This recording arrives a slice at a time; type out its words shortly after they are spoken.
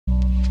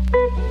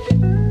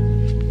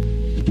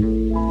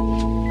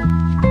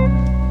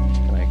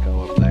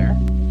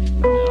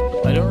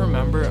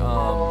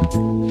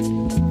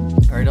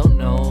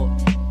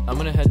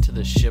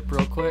the ship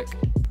real quick.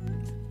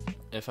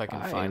 If I can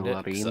find it.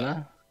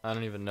 Lorena. I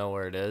don't even know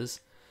where it is.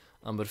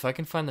 But if I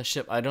can find the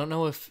ship, I don't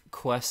know if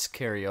quests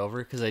carry over,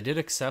 because I did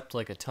accept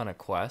like a ton of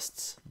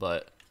quests,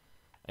 but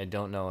I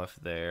don't know if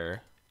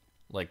they're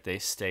like they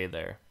stay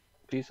there.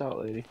 Peace out,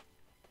 lady.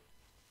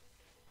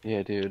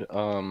 Yeah, dude.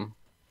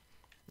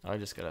 I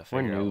just gotta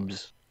We're figure out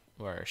noobs.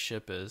 where our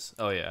ship is.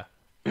 Oh yeah.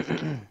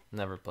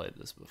 Never played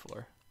this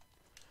before.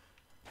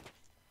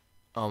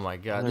 Oh my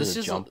god, There's this a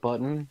just jump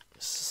button.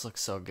 this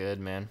looks so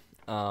good, man.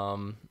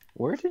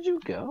 Where did you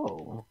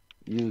go?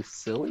 You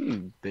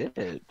silly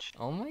bitch.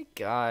 Oh my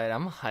god,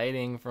 I'm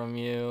hiding from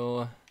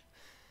you.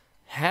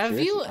 Have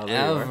Seriously? you Oh,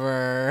 there you are.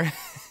 ever?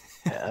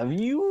 Have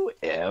you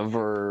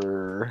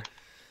ever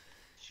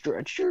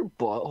stretched your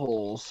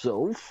butthole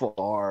so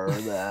far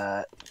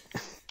that...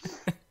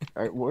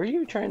 Alright, where are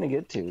you trying to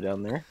get to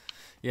down there?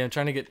 Yeah, I'm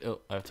trying to get...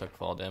 Oh, I took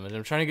fall damage.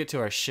 I'm trying to get to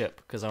our ship,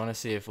 because I want to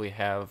see if we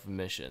have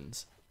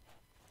missions.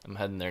 I'm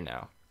heading there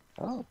now.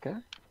 Oh, okay.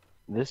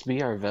 This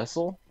be our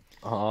vessel?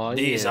 Oh,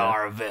 These yeah.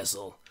 are a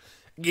vessel.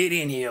 Get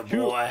in here,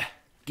 boy.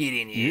 Get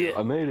in here. Yeah,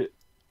 I made it.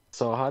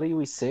 So how do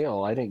we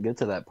sail? I didn't get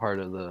to that part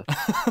of the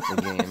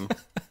game.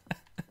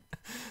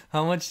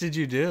 How much did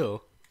you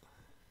do?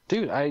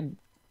 Dude,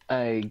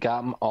 I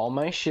got all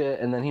my shit,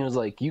 and then he was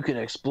like, "You can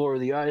explore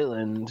the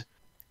island.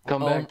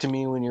 Come back to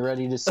me when you're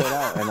ready to set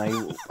out."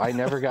 And I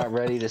never got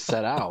ready to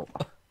set out.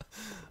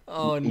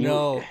 Oh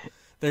no,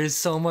 there's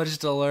so much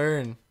to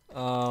learn.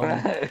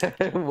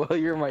 Well,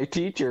 you're my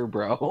teacher,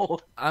 bro.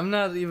 I'm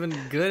not even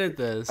good at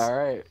this. All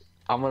right,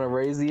 I'm gonna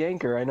raise the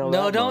anchor. I know.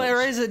 No, that don't much.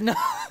 erase it. No.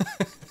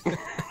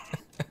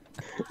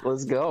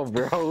 Let's go,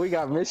 bro. We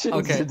got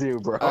missions to do,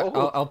 bro.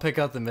 I'll pick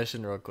out the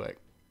mission real quick.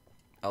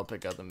 I'll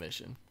pick out the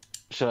mission.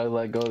 Should I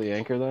let go of the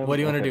anchor then? What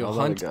do you want to do? I'll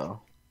let it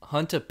go.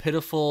 Hunt a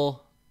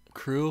pitiful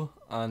crew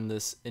on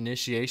this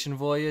initiation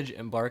voyage.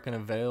 Embark on a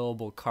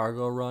valuable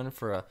cargo run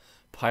for a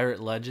pirate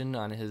legend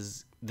on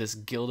this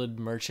Gilded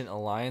Merchant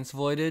Alliance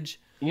voyage.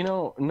 You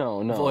know,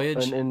 no.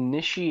 Voyage? An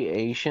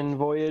initiation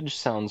voyage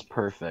sounds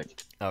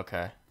perfect.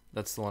 Okay,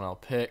 that's the one I'll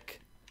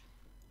pick.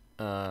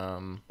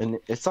 And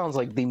it sounds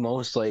like the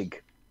most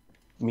like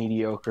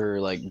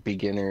mediocre like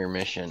beginner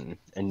mission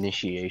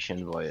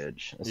initiation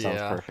voyage. It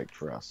sounds perfect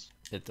for us.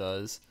 It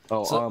does.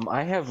 Oh, so,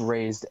 I have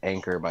raised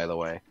anchor, by the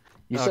way.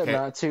 You said Okay.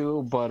 not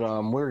to, but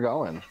we're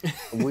going.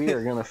 We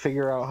are gonna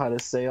figure out how to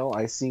sail.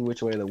 I see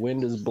which way the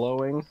wind is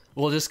blowing.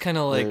 we'll just kind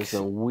of like There's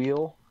a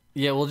wheel.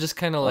 yeah, we'll just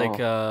kind of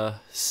like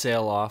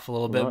sail off a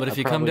little bit. Well, But I if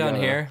you come down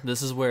probably here,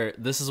 this is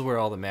where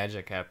all the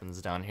magic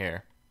happens down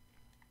here.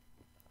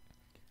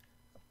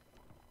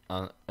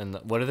 And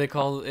what do they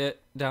call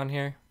it down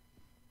here?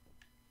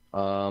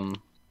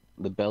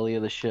 The belly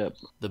of the ship.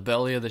 The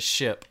belly of the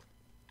ship.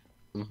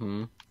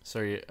 Mm-hmm. So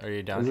are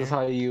you down Is here? this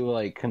how you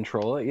like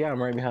control it? Yeah,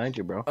 I'm right behind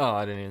you, bro. Oh,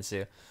 I didn't even see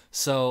you.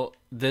 So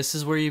this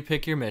is where you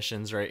pick your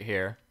missions right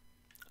here.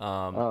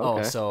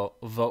 okay. So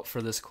vote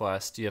for this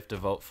quest. You have to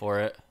vote for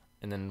it,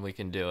 and then we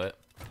can do it.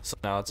 So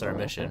now it's our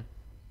mission.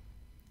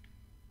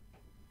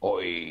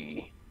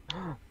 Oi.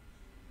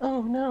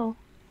 Oh no.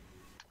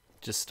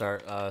 Just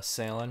start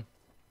sailing.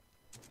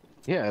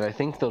 Yeah, and I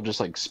think they'll just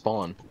like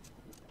spawn.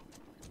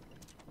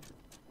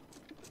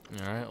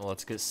 All right, well,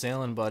 let's get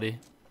sailing, buddy.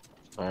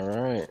 All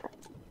right.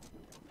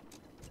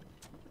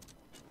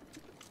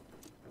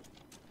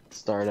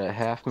 Start at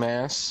half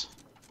mass.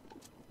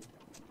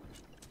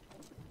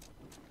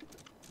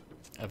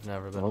 I've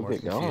never been We'll more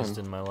get confused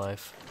going. in my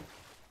life.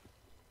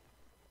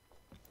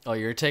 Oh,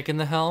 you're taking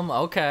the helm?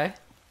 Okay.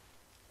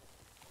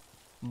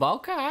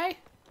 Okay.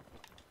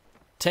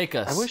 Take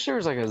us. I wish there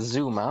was like a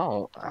zoom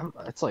out.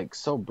 It's like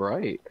so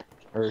bright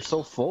or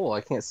so full.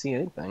 I can't see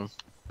anything.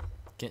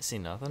 Can't see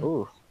nothing.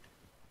 Ooh,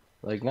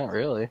 like not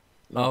really.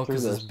 Oh, Not through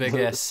because this the- big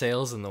ass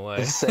sail's in the way.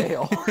 The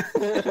sail.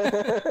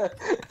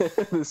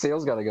 The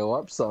sail's got to go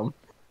up some.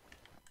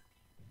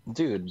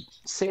 Dude,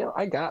 sail.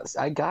 I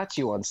got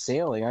you on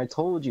sailing. I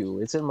told you,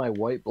 it's in my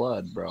white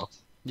blood, bro.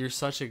 You're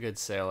such a good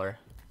sailor.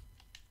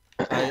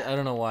 I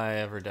don't know why I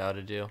ever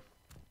doubted you.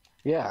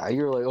 Yeah,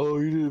 you're like, oh,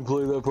 you didn't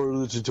play that part of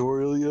the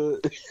tutorial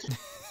yet.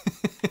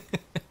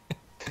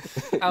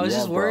 I was Yeah,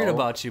 just worried bro.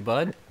 about you,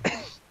 bud.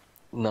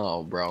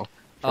 No, bro.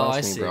 Oh, I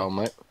Trust me, see. bro.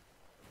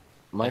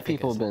 My think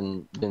people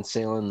I been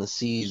sailing the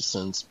seas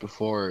since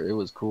before it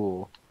was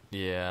cool.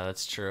 Yeah,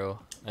 that's true.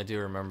 I do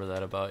remember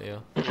that about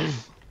you.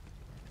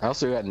 I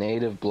also got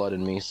native blood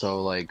in me,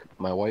 so like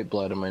my white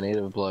blood and my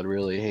native blood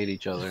really hate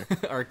each other.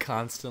 Are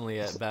constantly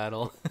at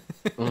battle.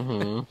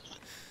 Mm-hmm.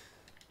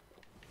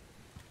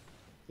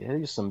 Yeah,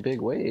 there's some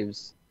big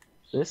waves.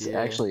 This Yeah.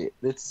 actually,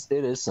 it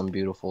is some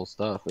beautiful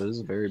stuff. It is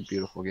a very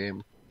beautiful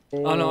game.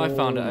 Oh no, I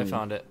found it. I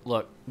found it.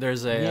 Look,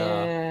 there's a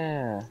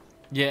Yeah.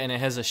 yeah, and it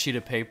has a sheet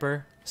of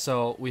paper.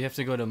 So we have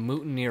to go to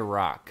Mutineer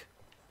Rock.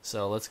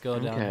 So let's go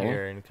down Okay.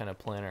 here and kind of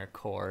plan our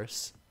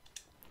course.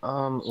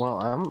 Well,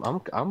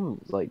 I'm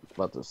like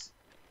about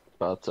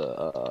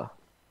to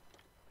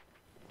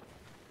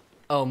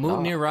Oh,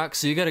 Mutineer Rock.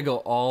 So you got to go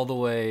all the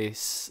way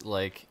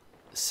like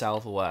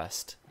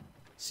southwest.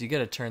 So you got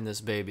to turn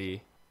this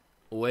baby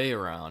way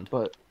around.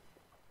 but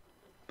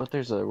But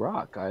there's a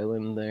rock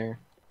island there.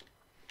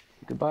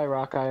 Goodbye,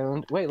 rock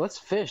island. Wait, let's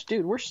fish.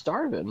 Dude, we're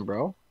starving,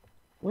 bro.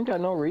 We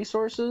got no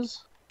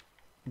resources.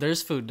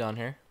 There's food down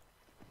here.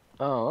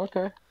 Oh,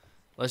 okay.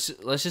 Let's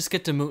just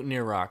get to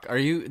Mutineer Rock.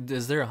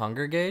 Is there a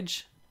hunger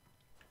gauge?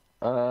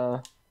 I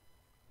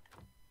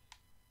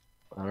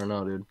don't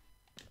know, dude.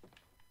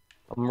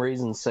 I'm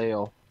raising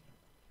sail.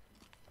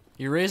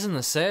 You're raising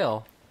the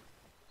sail.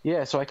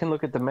 Yeah, so I can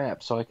look at the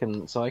map, so I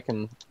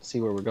can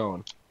see where we're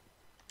going.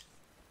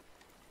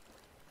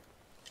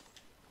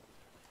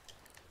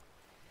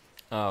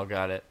 Oh,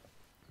 got it.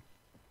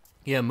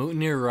 Yeah,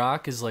 Mutineer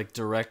Rock is like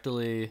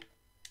directly.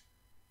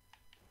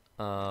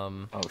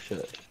 Oh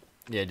shit.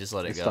 Yeah, just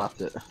let it go.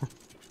 Stopped it.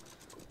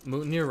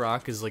 Mutineer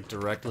Rock is like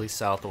directly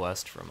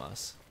southwest from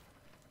us.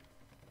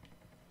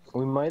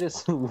 We might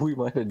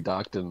have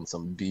docked in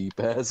some deep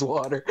ass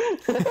water.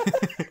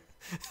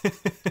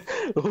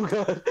 Oh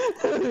god,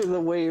 the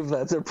wave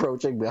that's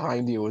approaching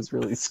behind you was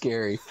really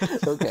scary.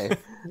 Okay.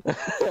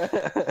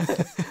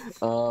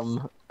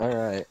 All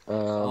right.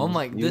 Oh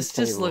my! This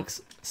just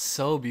looks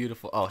so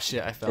beautiful. Oh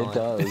shit! I fell in. It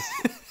does.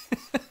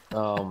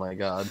 Oh my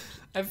god.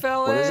 I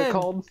fell in. What is it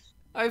called?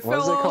 I What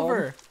is fell it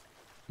over. called?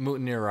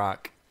 Mutineer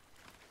Rock.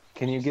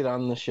 Can you get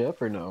on the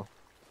ship or no?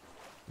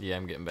 Yeah,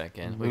 I'm getting back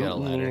in. We got a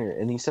ladder. Mutineer.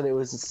 And you said it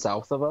was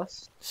south of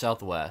us?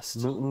 Southwest.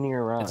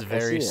 Mutineer Rock. It's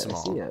very I see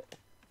small. I see it.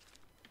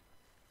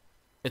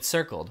 It's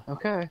circled.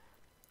 Okay.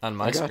 On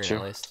my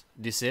screen, at least.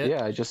 Do you see it?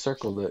 Yeah, I just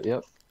circled it.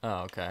 Yep.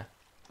 Oh, okay.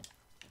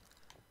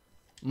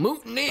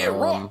 Mutineer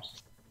Rock.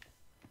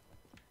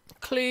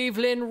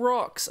 Cleveland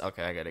Rocks.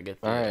 Okay, I gotta get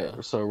the.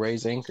 Alright, so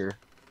raise anchor.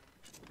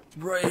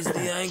 Raise the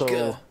anchor.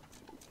 So,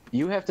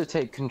 you have to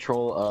take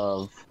control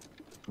of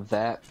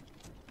that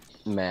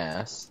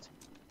mast,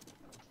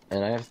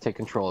 and I have to take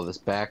control of this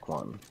back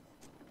one.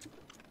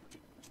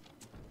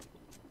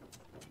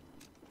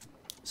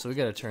 So we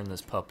gotta turn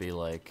this puppy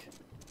like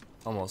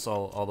almost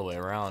all the way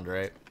around,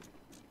 right?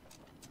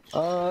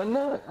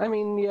 No, I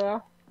mean, yeah.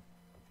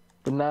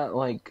 But not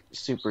like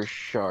super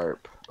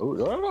sharp.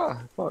 Oh,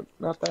 fuck,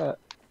 not that.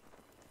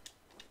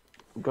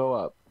 Go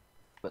up.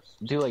 But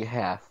do like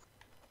half.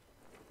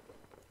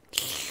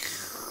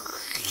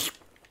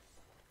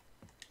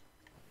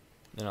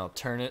 Then I'll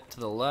turn it to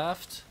the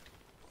left.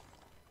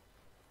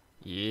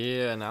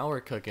 Yeah, now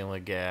we're cooking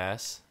with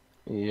gas.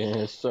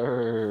 Yes,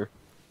 sir.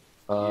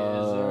 Yes,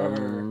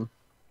 sir.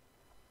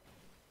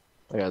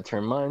 I gotta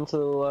turn mine to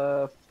the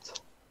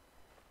left.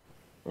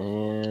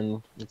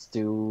 And let's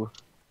do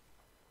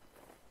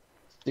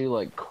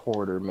like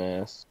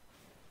quartermass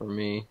for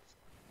me.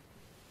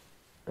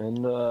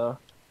 And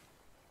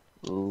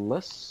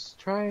let's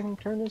try and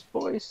turn this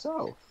boy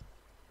south.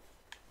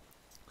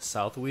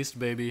 Southwest,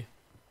 baby.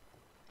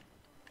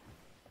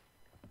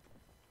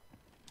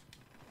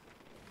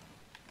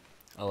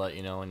 I'll let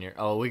you know when you're.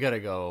 Oh, we gotta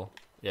go.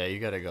 Yeah, you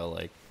gotta go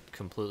like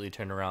completely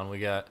turn around. We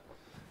got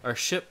our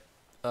ship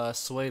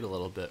swayed a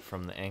little bit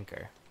from the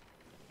anchor.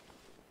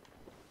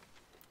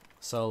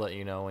 So I'll let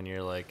you know when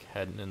you're like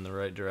heading in the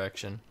right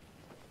direction.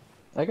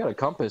 I got a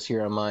compass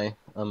here on my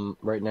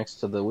right next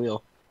to the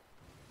wheel.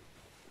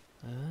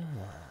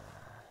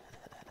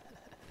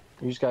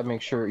 You just gotta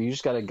make sure. You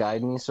just gotta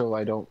guide me so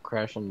I don't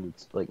crash into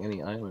like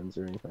any islands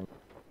or anything.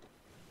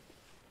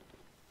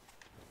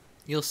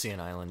 You'll see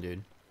an island,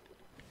 dude.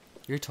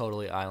 You're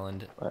totally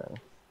island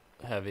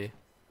heavy.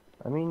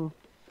 I mean.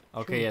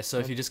 Okay, sure. yeah. So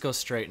if you just go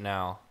straight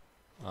now,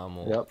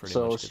 we'll Yep. pretty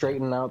So much get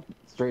straighten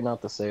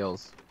out the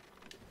sails.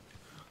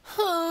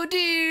 Oh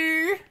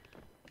dear.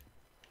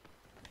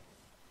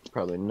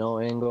 Probably no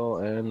angle,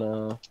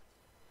 and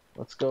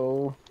let's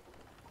go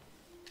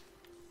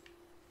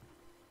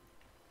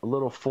a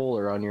little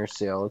fuller on your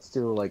sail. Let's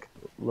do like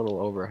a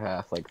little over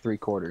half, like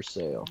 3/4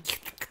 sail.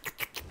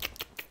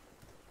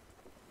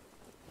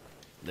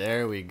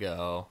 There we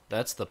go.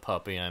 That's the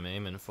puppy I'm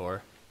aiming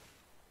for.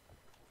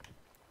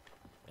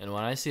 And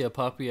when I see a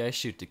puppy, I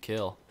shoot to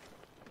kill.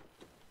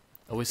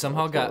 Oh, we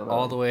somehow got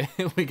all the way.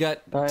 We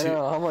got. I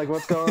know. I'm like,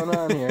 what's going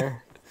on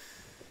here?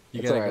 You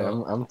it's gotta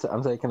alright. go.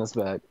 I'm taking us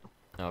back.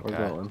 Okay.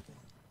 We're going.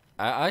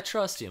 I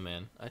trust you,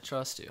 man. I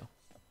trust you.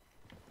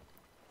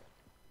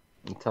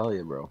 I tell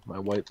you, bro. My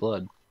white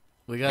blood.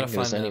 We gotta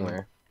find them.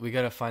 Anywhere. We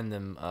gotta find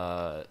them.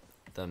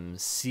 Them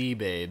sea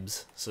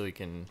babes, so we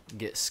can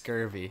get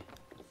scurvy.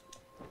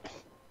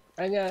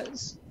 I got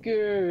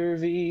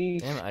scurvy.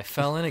 Damn it! I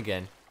fell in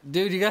again.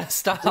 Dude, you gotta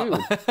stop.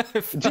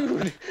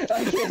 Dude,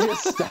 I can't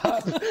just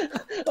stop.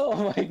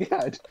 Oh my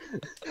god.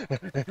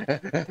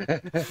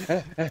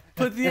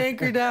 Put the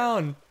anchor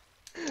down.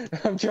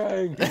 I'm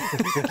trying.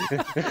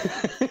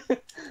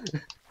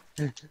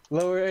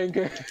 Lower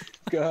anchor.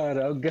 God,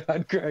 oh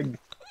god, Craig.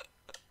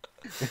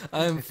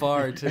 I'm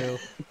far too.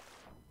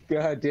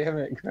 God damn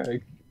it,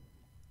 Craig.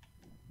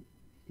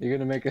 You're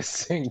gonna make us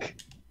sink.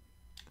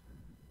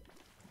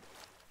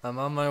 I'm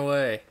on my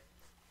way.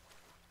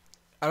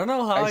 I don't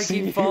know how I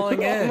keep you.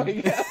 falling in. Oh my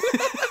god.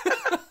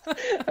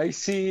 I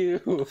see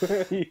you.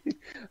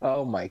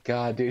 Oh my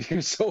god, dude,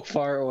 you're so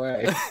far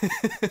away.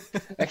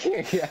 I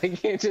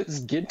can't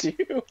just get to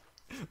you.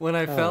 When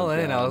I Oh, fell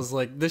in, I God. was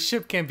like, this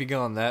ship can't be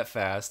going that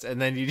fast.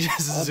 And then you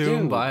just Oh,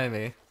 zoom dude. by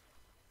me.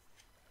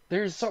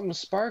 There's something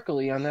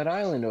sparkly on that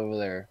island over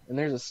there, and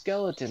there's a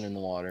skeleton in the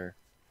water.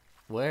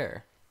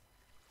 Where?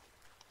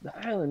 The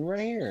island right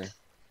here.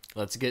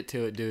 Let's get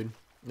to it, dude.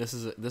 This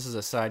is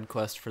a side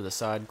quest for the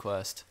side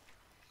quest.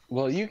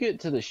 Well, you get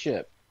to the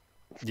ship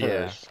first.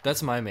 Yeah,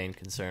 that's my main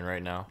concern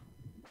right now.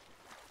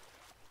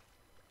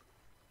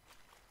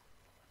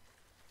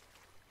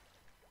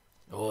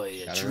 Oh,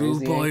 a Gotta true raise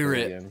the anchor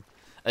pirate. again.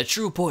 A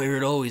true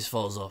pirate always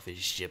falls off his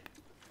ship.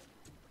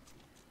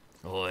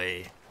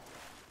 Oi.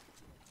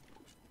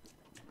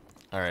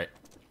 Alright.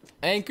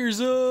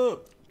 Anchor's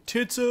up!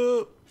 Tits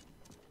up!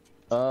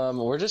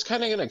 We're just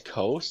kind of gonna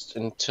coast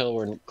until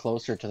we're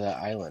closer to that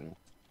island.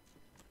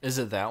 Is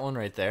it that one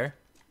right there?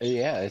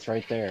 Yeah, it's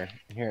right there.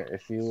 Here,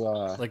 if you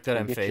Like that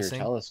I'm get facing?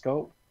 your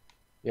telescope.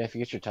 Yeah, if you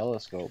get your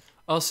telescope.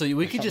 Oh, so we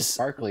There's could something just...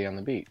 sparkly on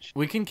the beach.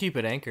 We can keep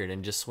it anchored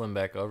and just swim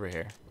back over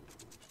here.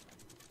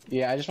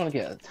 Yeah, I just want to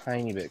get a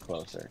tiny bit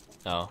closer.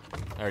 Oh,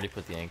 I already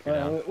put the anchor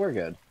down. We're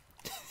good.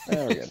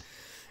 Yeah, we're good.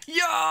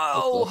 Yo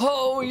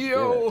ho, let's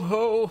yo do it.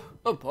 ho,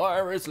 a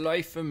pirate's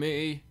life for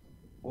me.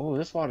 Oh,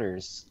 this water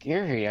is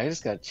scary. I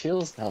just got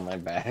chills down my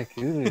back.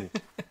 Ooh.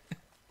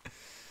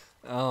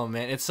 Oh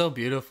man, it's so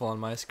beautiful on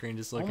my screen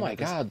just Oh looking my at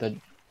this.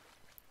 god,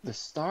 the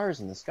stars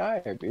in the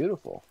sky are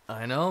beautiful.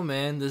 I know,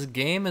 man. This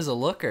game is a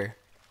looker.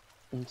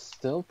 And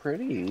still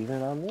pretty,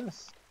 even on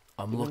this.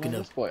 I'm Even looking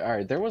on up. this boy.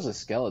 Alright, there was a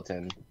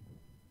skeleton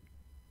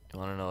You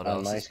want to know what on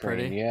else my is screen.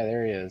 pretty? Yeah,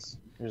 there he is.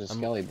 There's a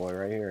skelly boy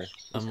right here.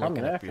 He's I'm coming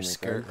looking up after your me,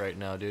 skirt Craig. right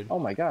now, dude. Oh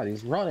my god,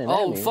 he's running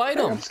Oh, at me. fight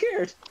Craig, him. I'm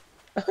scared.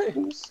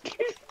 I'm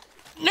scared.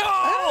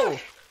 No!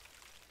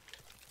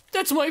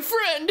 That's my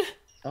friend!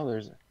 Oh,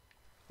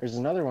 there's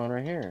another one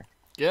right here.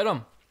 Get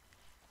him.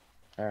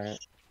 Alright.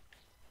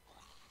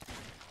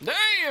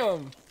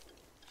 Damn!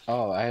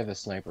 Oh, I have a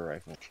sniper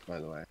rifle, by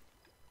the way.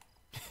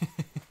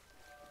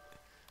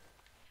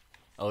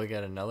 Oh, we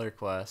got another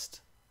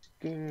quest.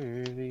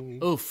 Scurvy.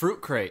 Oh,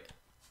 fruit crate.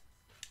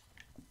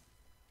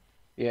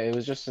 Yeah, it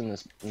was just in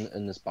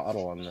this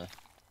bottle on the.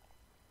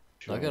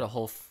 I got a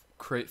whole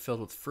crate filled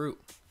with fruit.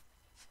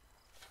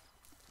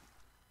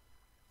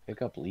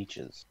 Pick up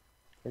leeches.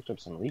 Picked up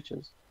some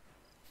leeches.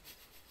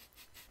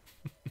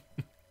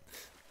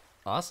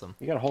 Awesome.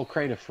 You got a whole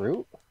crate of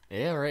fruit?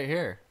 Yeah, right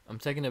here. I'm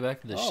taking it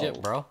back to the ship,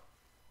 Oh. bro.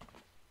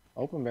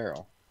 Open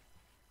barrel.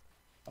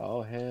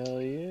 Oh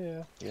hell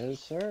yeah! Yes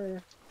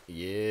sir.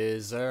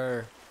 Yes,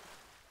 sir.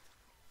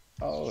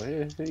 Oh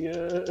yes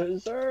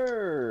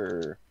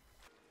sir.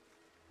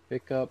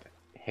 Pick up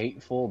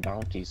hateful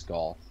bounty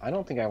skull. I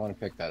don't think I want to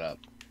pick that up.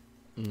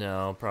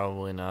 No,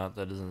 probably not.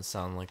 That doesn't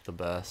sound like the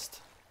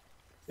best.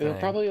 It'll thing.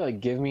 probably like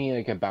give me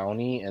like a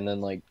bounty, and then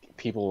like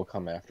people will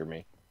come after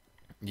me,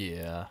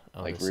 Yeah, I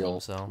would like assume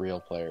so. real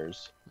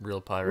players. Real Ooh,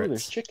 there's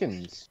pirates.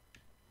 chickens.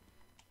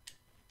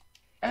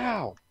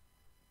 Ow!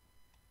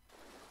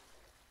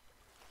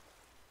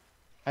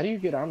 How do you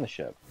get on the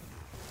ship?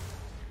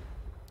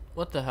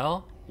 What the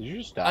hell? Did you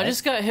just die? I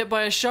just got hit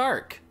by a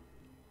shark.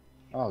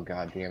 Oh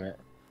god damn it!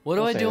 What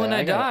do Don't I say do when that. I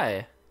I gotta-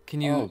 die? Can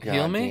you Oh god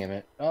heal me? damn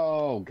it!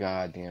 Oh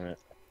god damn it!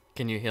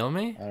 Can you heal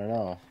me? I don't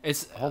know.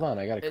 It's Hold on,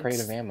 I got a crate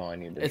it's- of ammo I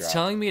need to it's drop.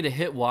 telling me to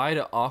hit Y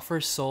to offer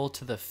soul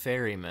to the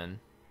ferryman.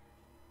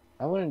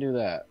 I wouldn't do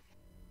that.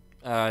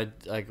 I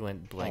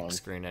went blank on.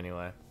 screen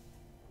anyway.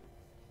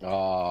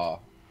 Oh,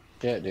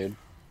 shit, dude.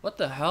 What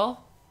the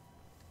hell?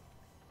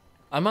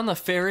 I'm on the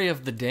ferry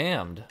of the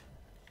damned.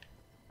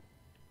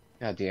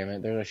 God damn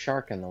it! There's a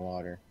shark in the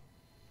water.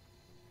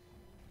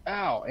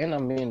 Ow! And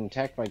I'm being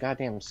attacked by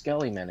goddamn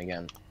skelly men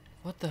again.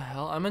 What the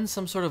hell? I'm in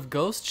some sort of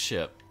ghost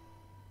ship.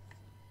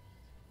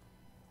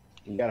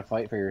 You gotta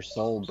fight for your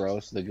soul, bro.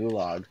 It's the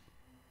gulag.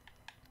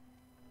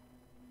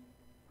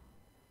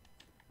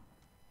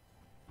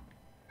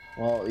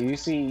 Well, you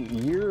see,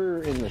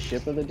 you're in the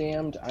ship of the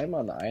damned. I'm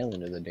on the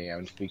island of the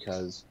damned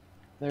because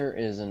there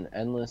is an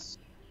endless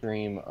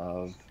stream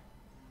of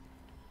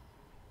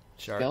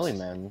Sharks. skelly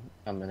men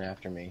coming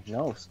after me.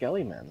 No,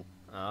 skelly men.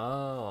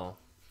 Oh.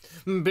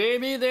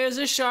 Baby, there's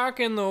a shark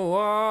in the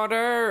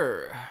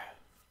water.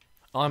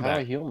 Oh, I'm How do I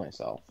back. heal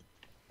myself?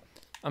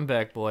 I'm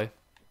back, boy.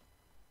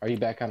 Are you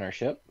back on our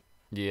ship?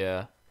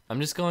 Yeah. I'm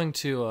just going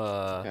to,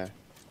 Okay.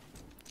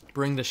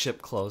 bring the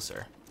ship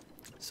closer.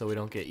 So we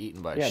don't get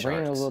eaten by Yeah, sharks. bring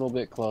it a little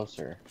bit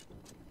closer.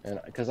 And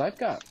because I've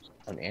got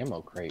an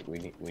ammo crate we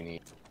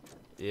need.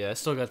 Yeah, I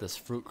still got this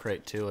fruit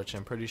crate too, which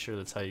I'm pretty sure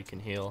that's how you can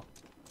heal.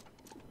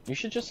 You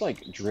should just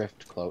like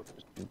drift close,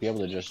 be able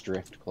to just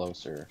drift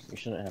closer. You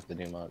shouldn't have to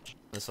do much.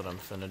 That's what I'm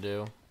finna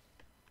do.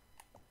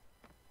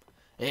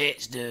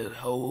 It's the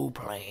whole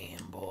plan,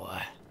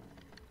 boy.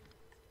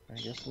 I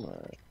guess I'm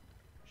gonna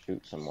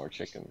shoot some more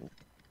chicken.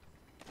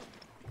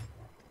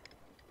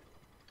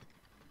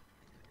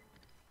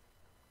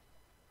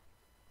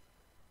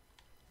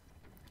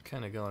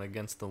 Kind of going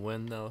against the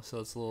wind though, so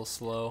it's a little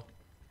slow.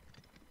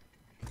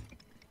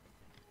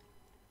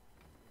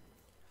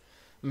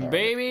 Alright.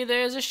 Baby,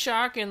 there's a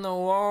shark in the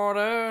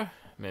water.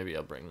 Maybe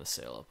I'll bring the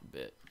sail up a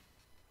bit.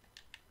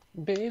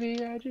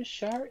 Baby, I just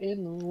shot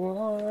in the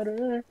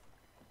water.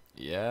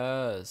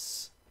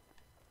 Yes.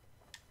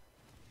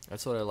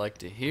 That's what I like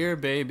to hear,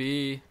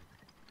 baby.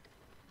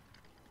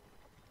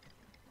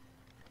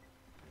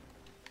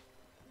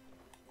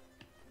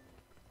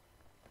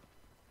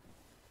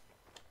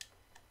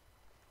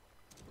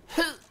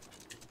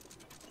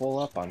 Full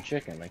up on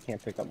chicken. I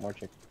can't pick up more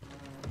chicken.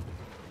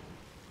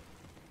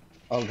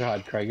 Oh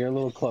god, Craig, you're a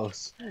little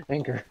close.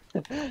 Anchor.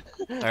 I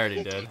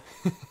already did.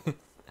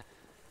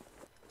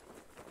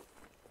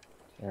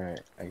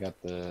 Alright, I got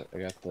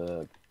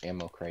the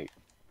ammo crate.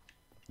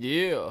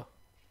 Yeah.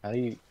 How do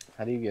you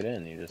get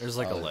in? You just There's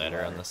like a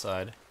ladder on the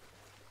side.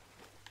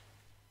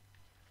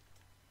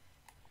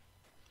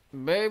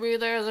 Baby,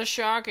 there's a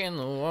shark in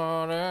the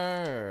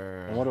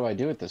water. And what do I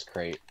do with this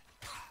crate?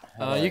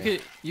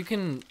 You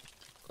can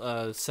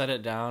set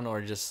it down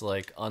or just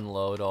like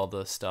unload all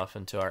the stuff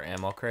into our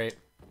ammo crate.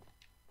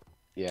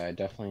 Yeah, I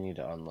definitely need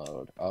to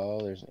unload.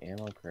 Oh, there's an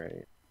ammo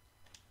crate.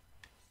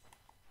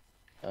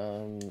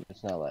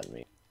 It's not letting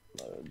me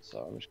load,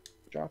 so I'm just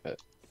gonna drop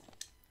it.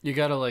 You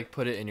gotta like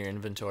put it in your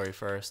inventory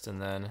first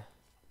and then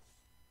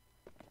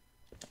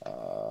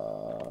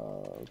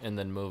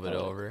move it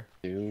over.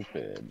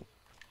 Stupid.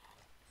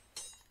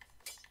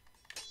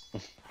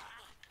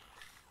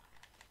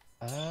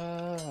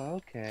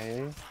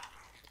 Okay.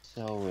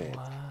 So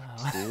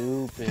it's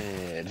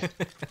stupid.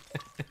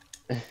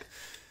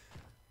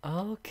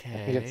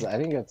 Okay. I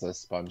think it's a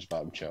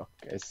SpongeBob joke.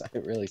 It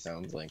really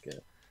sounds like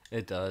it.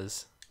 It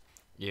does.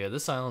 Yeah,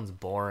 this island's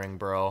boring,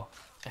 bro.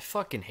 I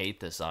fucking hate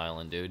this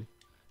island, dude.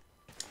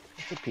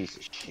 It's a piece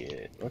of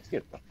shit. Let's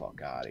get the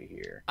fuck out of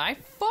here. I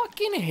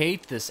fucking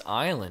hate this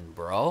island,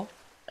 bro.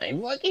 I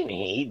fucking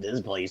hate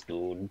this place,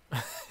 dude.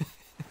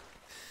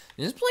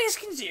 This place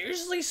can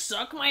seriously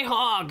suck my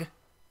hog.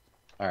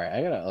 Alright,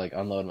 I gotta, like,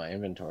 unload my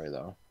inventory,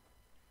 though.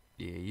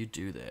 Yeah, you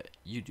do that.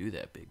 You do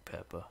that, Big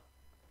Peppa.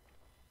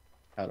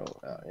 How do,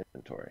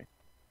 inventory.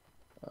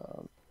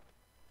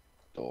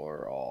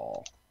 Store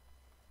all.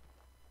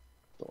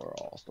 Store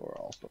all, store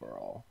all, store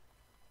all.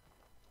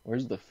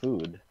 Where's the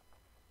food?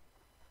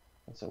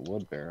 That's a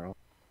wood barrel.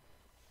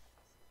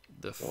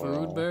 The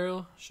food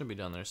barrel? Should be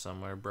down there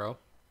somewhere, bro.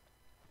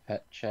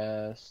 Pet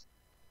chest.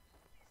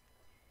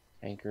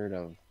 Tankard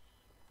of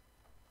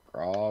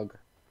grog.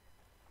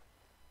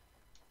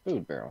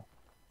 Food barrel.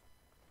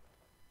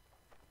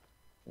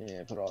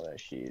 Yeah, put all that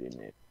shit in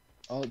it.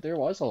 Oh, there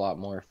was a lot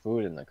more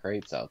food in the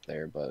crates out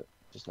there, but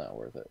just not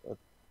worth it.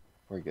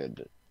 We're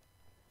good.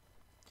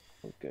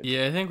 We're good.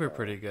 Yeah, I think we're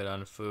pretty good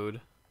on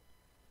food.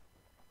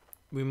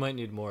 We might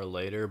need more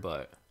later,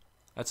 but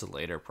that's a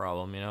later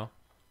problem, you know?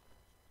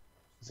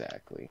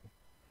 Exactly.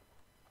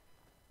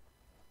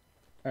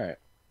 Alright.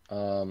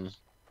 So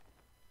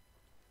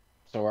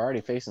we're already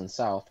facing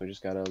south. We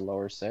just gotta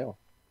lower sail.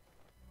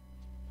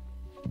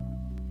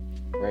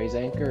 Raise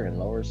anchor and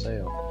lower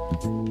sail.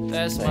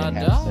 That's Say my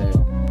half dog.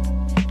 sail.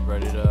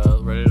 Ready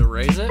to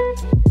raise it?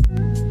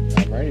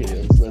 I'm ready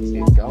to.